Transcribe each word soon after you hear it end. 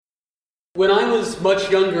When I was much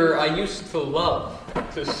younger, I used to love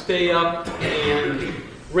to stay up and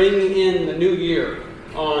ring in the new year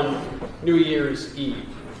on New Year's Eve.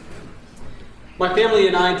 My family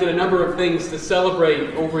and I did a number of things to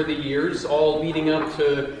celebrate over the years, all leading up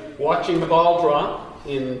to watching the ball drop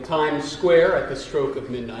in Times Square at the stroke of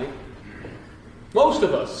midnight. Most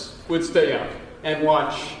of us would stay up and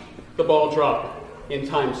watch the ball drop in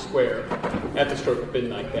Times Square at the stroke of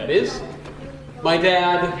midnight, that is. My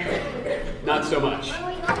dad, not so much.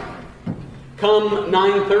 Come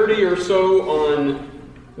 9:30 or so on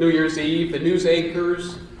New Year's Eve, the news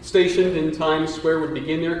anchors stationed in Times Square would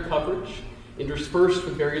begin their coverage, interspersed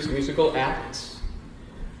with various musical acts.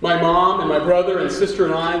 My mom and my brother and sister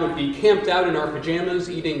and I would be camped out in our pajamas,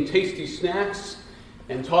 eating tasty snacks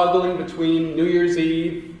and toggling between New Year's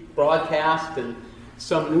Eve broadcast and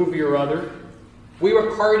some movie or other. We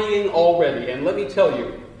were partying already, and let me tell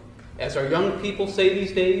you, as our young people say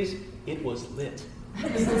these days, it was lit.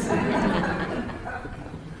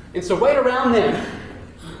 And so right around then,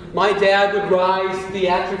 my dad would rise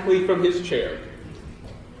theatrically from his chair.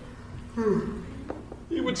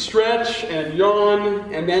 He would stretch and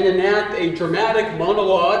yawn and then enact a dramatic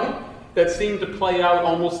monologue that seemed to play out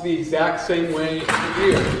almost the exact same way every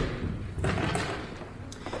year.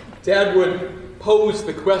 Dad would pose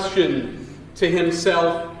the question to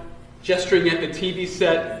himself, gesturing at the TV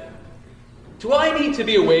set, "Do I need to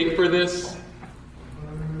be awake for this?"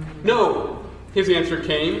 "No," his answer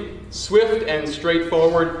came, swift and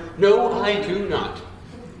straightforward. "No, I do not."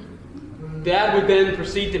 Dad would then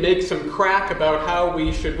proceed to make some crack about how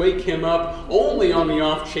we should wake him up only on the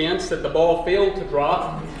off chance that the ball failed to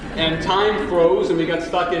drop and time froze and we got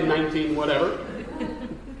stuck in 19 whatever.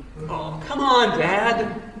 "Oh, come on,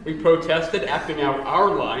 Dad," we protested, acting out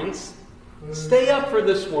our lines. "Stay up for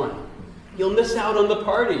this one. You'll miss out on the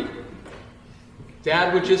party."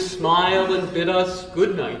 Dad would just smile and bid us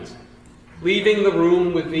good night, leaving the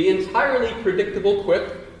room with the entirely predictable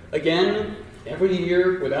quip, again, every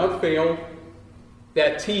year without fail,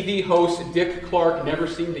 that TV host Dick Clark never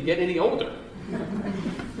seemed to get any older.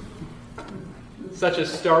 Such a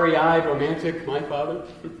starry-eyed romantic, my father.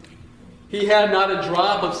 He had not a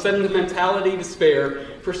drop of sentimentality to spare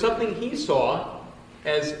for something he saw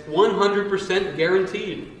as 100%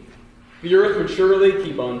 guaranteed. The earth would surely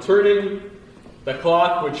keep on turning, the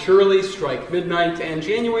clock would surely strike midnight, and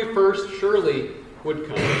January 1st surely would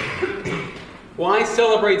come. Why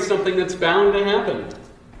celebrate something that's bound to happen?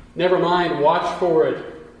 Never mind, watch for it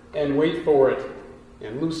and wait for it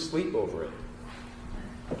and lose sleep over it.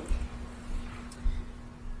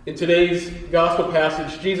 In today's gospel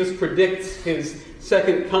passage, Jesus predicts his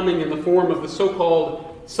second coming in the form of the so-called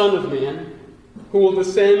Son of Man, who will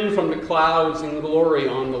descend from the clouds in glory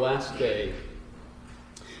on the last day.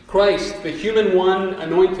 Christ, the human one,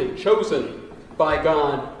 anointed, chosen by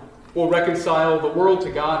God, will reconcile the world to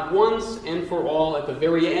God once and for all at the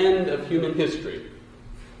very end of human history.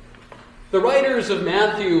 The writers of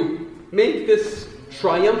Matthew make this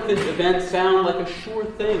triumphant event sound like a sure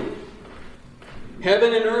thing.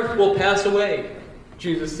 Heaven and earth will pass away,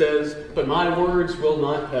 Jesus says, but my words will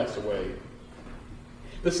not pass away.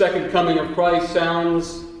 The second coming of Christ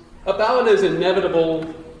sounds about as inevitable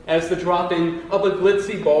as the dropping of a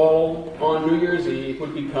glitzy ball on New Year's Eve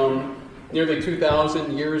would become nearly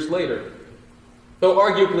 2,000 years later, though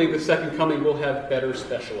arguably the second coming will have better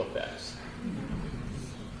special effects.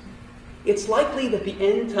 It's likely that the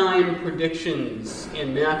end-time predictions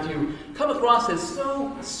in Matthew come across as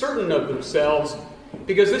so certain of themselves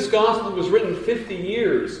because this gospel was written 50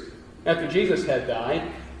 years after Jesus had died,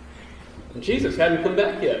 and Jesus hadn't come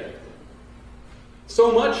back yet.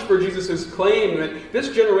 So much for Jesus' claim that this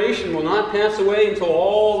generation will not pass away until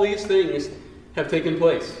all these things have taken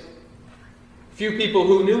place. Few people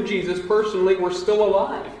who knew Jesus personally were still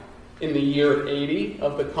alive in the year 80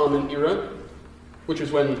 of the Common Era, which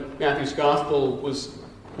is when Matthew's Gospel was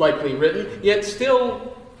likely written, yet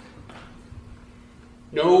still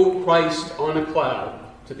no Christ on a cloud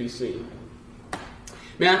to be seen.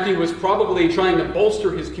 Matthew was probably trying to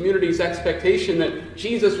bolster his community's expectation that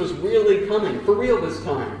Jesus was really coming, for real this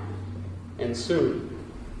time, and soon.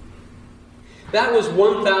 That was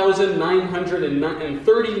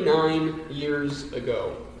 1,939 years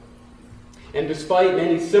ago. And despite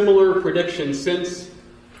many similar predictions since,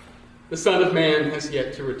 the Son of Man has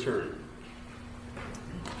yet to return.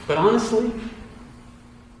 But honestly,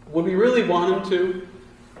 would we really want him to?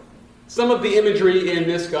 Some of the imagery in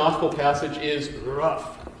this gospel passage is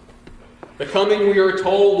rough. The coming, we are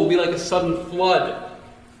told, will be like a sudden flood.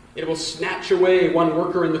 It will snatch away one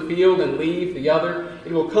worker in the field and leave the other.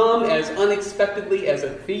 It will come as unexpectedly as a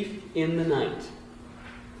thief in the night.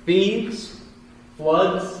 Thieves,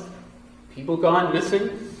 floods, people gone missing.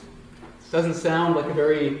 This doesn't sound like a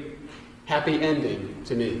very happy ending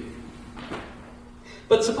to me.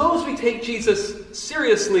 But suppose we take Jesus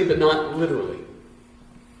seriously but not literally.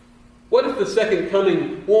 What if the second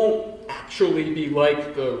coming won't actually be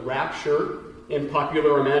like the rapture in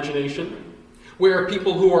popular imagination, where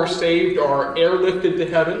people who are saved are airlifted to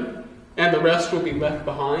heaven and the rest will be left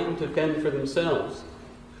behind to fend for themselves?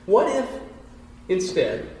 What if,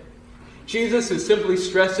 instead, Jesus is simply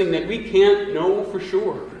stressing that we can't know for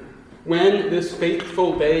sure when this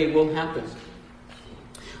fateful day will happen?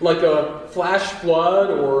 Like a flash flood,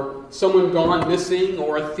 or someone gone missing,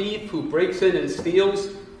 or a thief who breaks in and steals.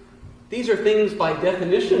 These are things by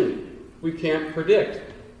definition we can't predict.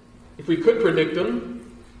 If we could predict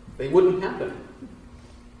them, they wouldn't happen.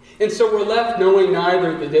 And so we're left knowing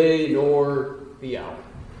neither the day nor the hour.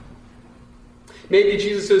 Maybe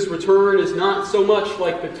Jesus' return is not so much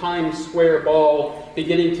like the Times Square ball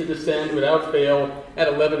beginning to descend without fail at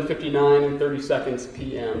 11:59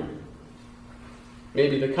 p.m.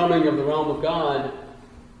 Maybe the coming of the realm of God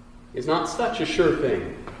is not such a sure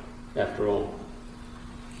thing, after all.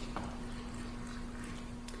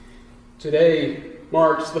 Today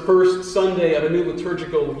marks the first Sunday of a new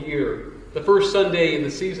liturgical year, the first Sunday in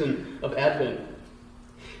the season of Advent.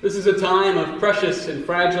 This is a time of precious and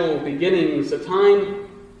fragile beginnings, a time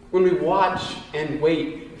when we watch and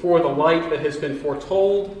wait for the light that has been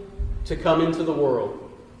foretold to come into the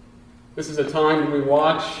world. This is a time when we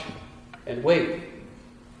watch and wait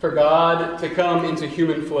for God to come into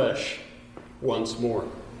human flesh once more.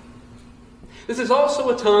 This is also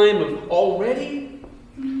a time of already,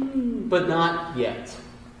 but not yet.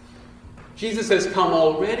 Jesus has come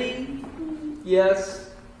already,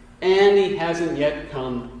 yes, and he hasn't yet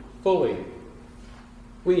come fully.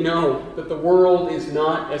 We know that the world is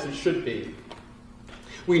not as it should be.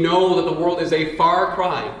 We know that the world is a far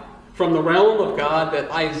cry from the realm of God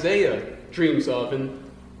that Isaiah dreams of in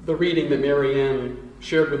the reading that Mary Ann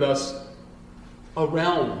shared with us, a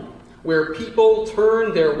realm where people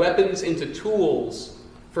turn their weapons into tools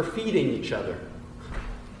for feeding each other.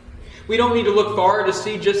 We don't need to look far to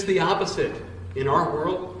see just the opposite in our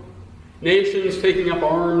world. Nations taking up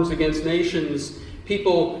arms against nations,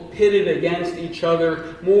 people pitted against each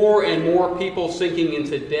other, more and more people sinking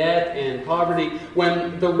into debt and poverty,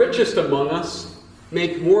 when the richest among us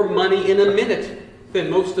make more money in a minute than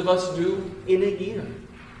most of us do in a year.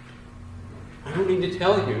 I don't need to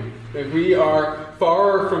tell you that we are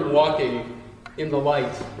far from walking in the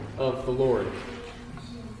light of the Lord.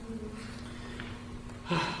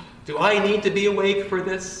 Do I need to be awake for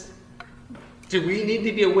this? Do we need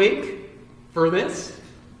to be awake for this?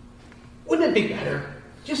 Wouldn't it be better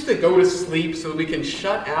just to go to sleep so we can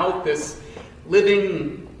shut out this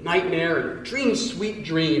living nightmare and dream sweet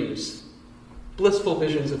dreams, blissful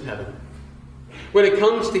visions of heaven? When it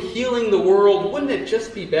comes to healing the world, wouldn't it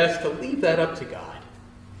just be best to leave that up to God?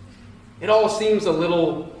 It all seems a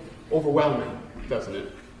little overwhelming, doesn't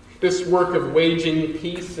it? This work of waging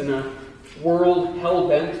peace in a world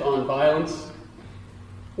hell-bent on violence.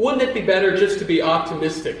 Wouldn't it be better just to be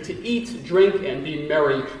optimistic, to eat, drink, and be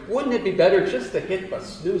merry? Wouldn't it be better just to hit the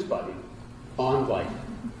snooze button on life?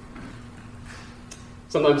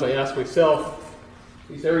 Sometimes I ask myself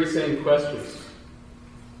these very same questions.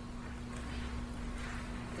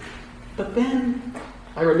 But then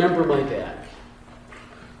I remember my dad.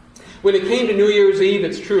 When it came to New Year's Eve,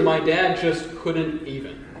 it's true, my dad just couldn't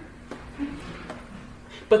even.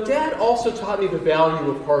 But Dad also taught me the value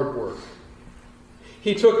of hard work.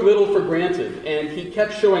 He took little for granted, and he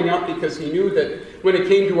kept showing up because he knew that when it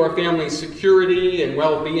came to our family's security and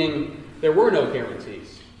well-being, there were no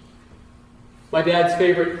guarantees. My dad's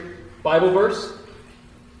favorite Bible verse,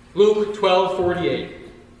 Luke 12:48.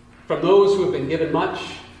 From those who have been given much,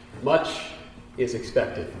 much is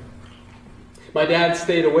expected. My dad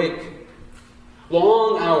stayed awake.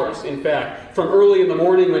 Long hours, in fact, from early in the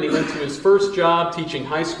morning when he went to his first job teaching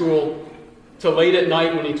high school to late at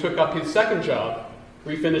night when he took up his second job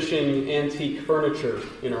refinishing antique furniture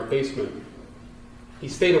in our basement. He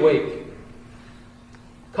stayed awake.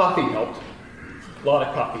 Coffee helped. A lot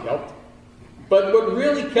of coffee helped. But what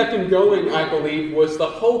really kept him going, I believe, was the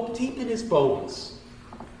hope deep in his bones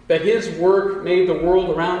that his work made the world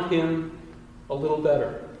around him a little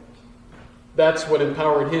better. That's what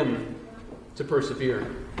empowered him to persevere.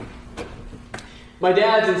 My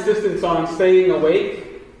dad's insistence on staying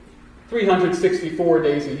awake 364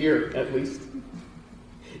 days a year, at least,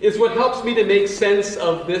 is what helps me to make sense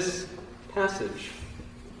of this passage.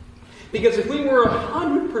 Because if we were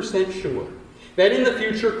 100% sure that in the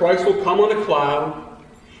future Christ will come on a cloud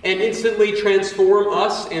and instantly transform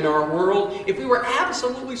us and our world, if we were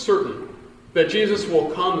absolutely certain that Jesus will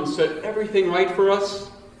come and set everything right for us,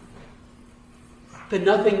 then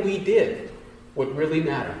nothing we did would really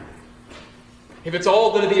matter. If it's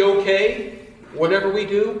all going to be okay, whatever we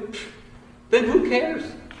do, then who cares?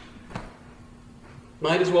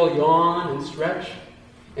 Might as well yawn and stretch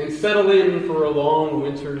and settle in for a long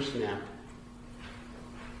winter's nap.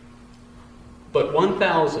 But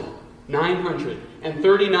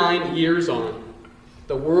 1,939 years on,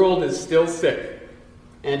 the world is still sick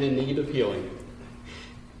and in need of healing.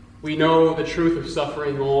 We know the truth of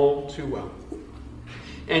suffering all too well.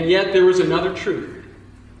 And yet there is another truth.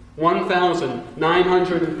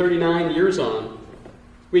 1,939 years on,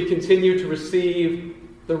 we continue to receive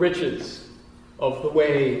the riches of the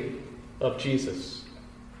way of Jesus.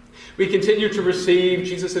 We continue to receive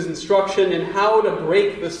Jesus' instruction in how to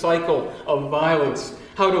break the cycle of violence,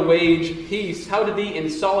 how to wage peace, how to be in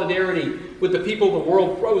solidarity with the people the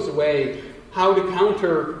world throws away, how to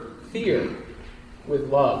counter fear with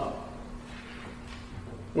love.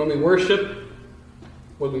 When we worship,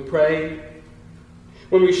 when we pray,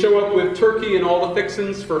 when we show up with turkey and all the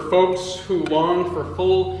fixins for folks who long for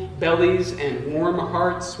full bellies and warm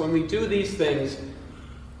hearts, when we do these things,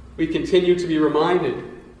 we continue to be reminded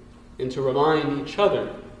and to remind each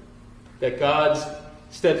other that God's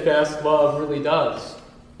steadfast love really does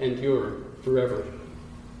endure forever.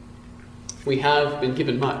 We have been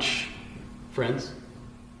given much, friends,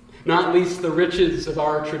 not least the riches of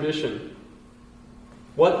our tradition.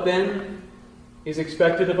 What then is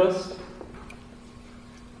expected of us?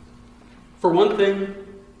 For one thing,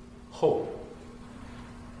 hope.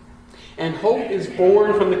 And hope is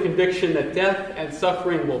born from the conviction that death and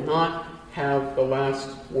suffering will not have the last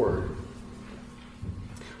word.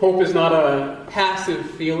 Hope is not a passive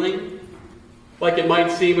feeling, like it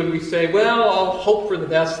might seem when we say, well, I'll hope for the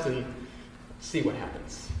best and see what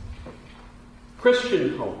happens.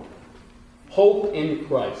 Christian hope, hope in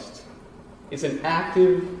Christ, is an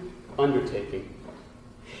active undertaking.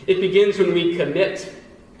 It begins when we commit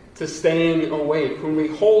to staying awake, when we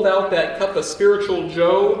hold out that cup of spiritual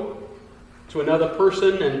joe to another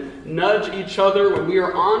person and nudge each other, when we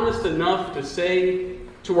are honest enough to say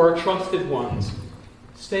to our trusted ones,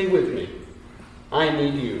 stay with me. I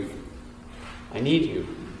need you. I need you.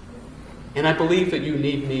 And I believe that you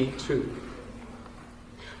need me too.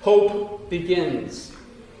 Hope begins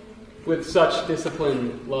with such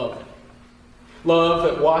disciplined love. Love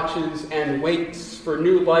that watches and waits for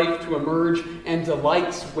new life to emerge and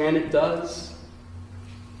delights when it does.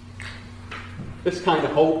 This kind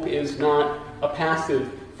of hope is not a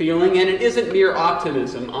passive feeling, and it isn't mere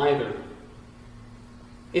optimism either.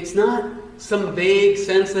 It's not some vague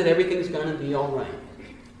sense that everything's going to be all right.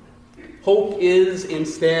 Hope is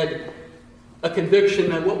instead a conviction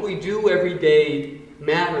that what we do every day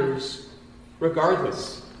matters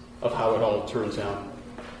regardless of how it all turns out.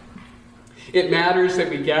 It matters that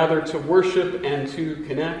we gather to worship and to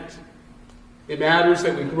connect. It matters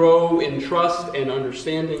that we grow in trust and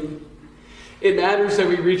understanding. It matters that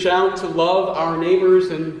we reach out to love our neighbors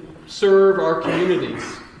and serve our communities.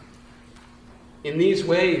 In these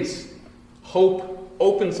ways, hope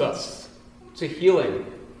opens us to healing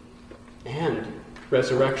and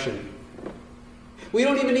resurrection. We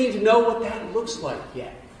don't even need to know what that looks like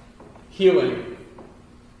yet. Healing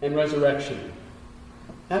and resurrection.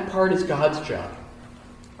 That part is God's job.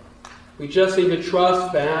 We just need to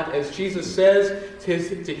trust that, as Jesus says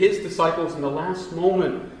to his disciples in the last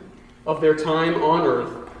moment of their time on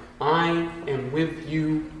earth, I am with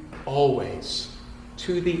you always,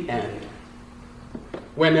 to the end,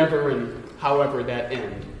 whenever and however that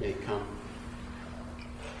end may come.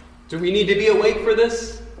 Do we need to be awake for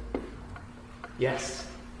this? Yes.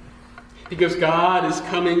 Because God is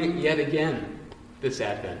coming yet again this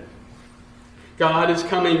Advent. God is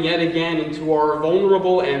coming yet again into our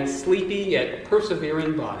vulnerable and sleepy yet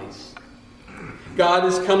persevering bodies. God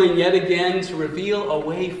is coming yet again to reveal a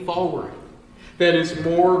way forward that is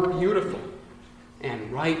more beautiful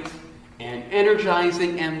and right and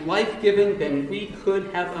energizing and life-giving than we could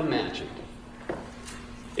have imagined.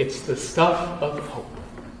 It's the stuff of hope.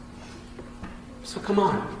 So come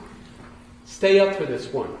on, stay up for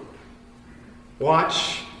this one.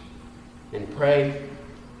 Watch and pray.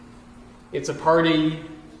 It's a party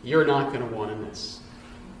you're not going to want to miss.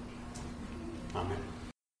 Amen.